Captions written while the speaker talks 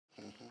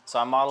So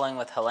I'm modeling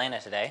with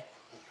Helena today.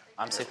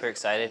 I'm super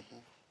excited.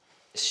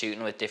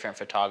 Shooting with different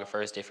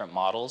photographers, different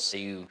models, so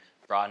you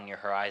broaden your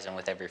horizon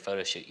with every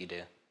photo shoot you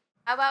do.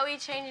 How about we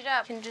change it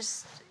up? You can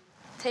just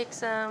take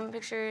some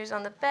pictures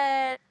on the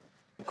bed.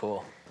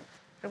 Cool.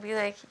 It'll be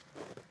like,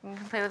 you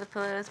can play with the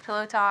pillows,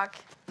 pillow talk.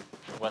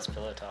 What's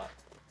pillow talk?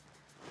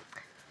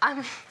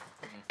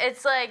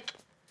 It's like,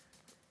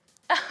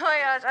 oh my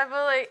gosh, I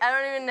feel like, I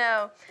don't even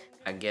know.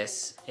 I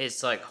guess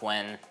it's like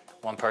when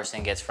one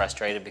person gets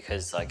frustrated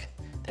because like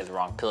they have the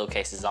wrong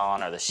pillowcases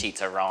on or the sheets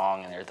are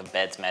wrong or the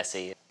bed's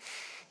messy.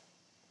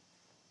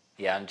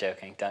 Yeah, I'm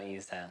joking, don't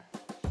use that.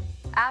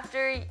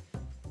 After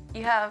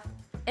you have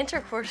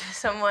intercourse with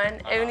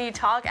someone, and when you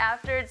talk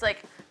after, it's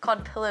like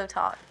called pillow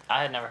talk.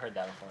 I had never heard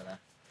that before then.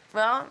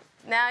 Well,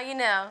 now you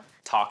know.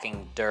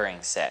 Talking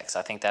during sex,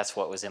 I think that's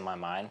what was in my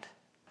mind.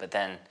 But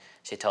then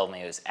she told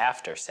me it was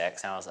after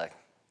sex, and I was like,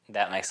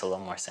 that makes a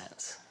little more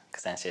sense,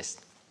 because then it's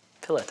just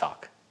pillow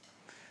talk.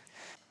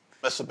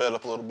 Mess the bed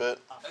up a little bit.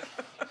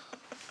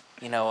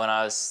 You know, when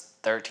I was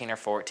 13 or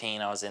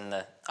 14, I was in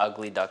the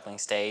ugly duckling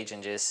stage,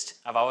 and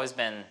I've always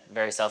been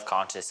very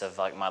self-conscious of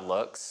like my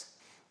looks,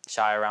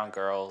 shy around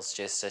girls,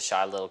 just a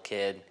shy little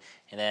kid.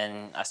 And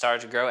then I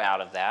started to grow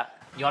out of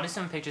that. You want to do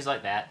some pictures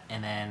like that,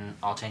 and then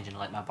I'll change into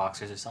like my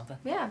boxers or something?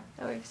 Yeah,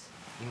 that works.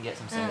 You can get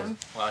some singles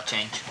while I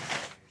change.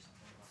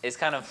 It's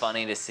kind of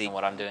funny to see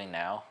what I'm doing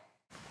now.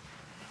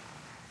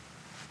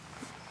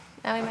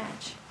 Now we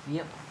match.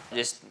 Yep.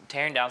 Just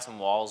tearing down some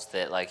walls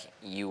that like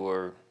you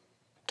were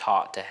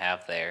taught to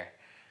have there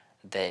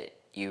that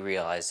you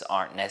realize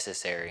aren't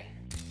necessary.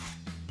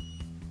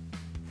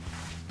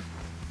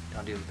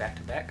 Don't do back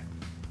to back?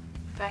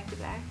 Back to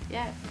back,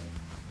 yeah.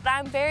 But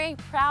I'm very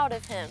proud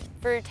of him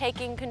for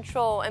taking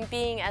control and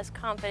being as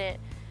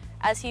confident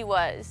as he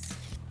was.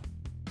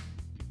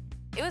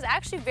 It was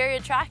actually very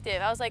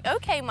attractive. I was like,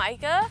 okay,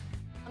 Micah,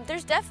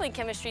 there's definitely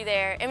chemistry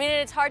there. I mean,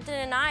 it's hard to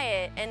deny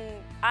it, and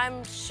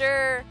I'm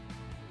sure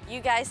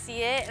you guys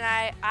see it,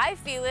 and I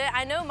feel it.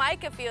 I know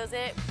Micah feels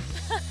it.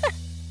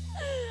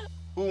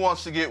 Who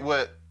wants to get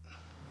wet?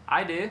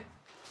 I do.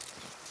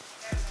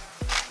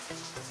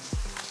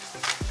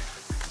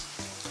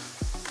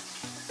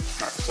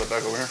 All right, step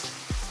back over here.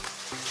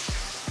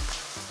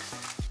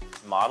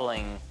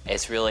 Modeling,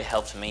 it's really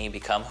helped me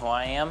become who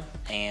I am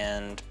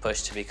and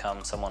push to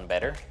become someone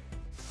better.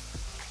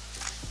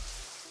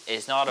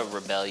 It's not a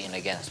rebellion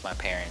against my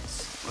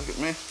parents. Look at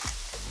me.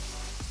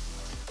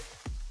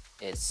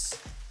 It's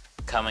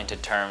coming to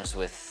terms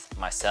with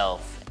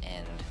myself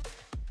and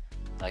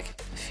like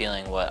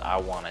feeling what I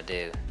want to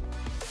do.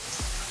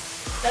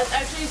 That's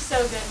actually so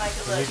good,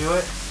 Micah. Can you do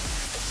it?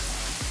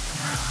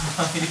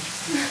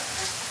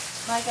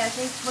 Micah, I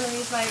think one of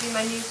these might be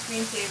my new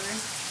screensaver.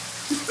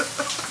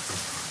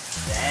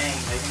 Dang,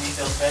 making me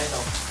feel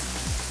special.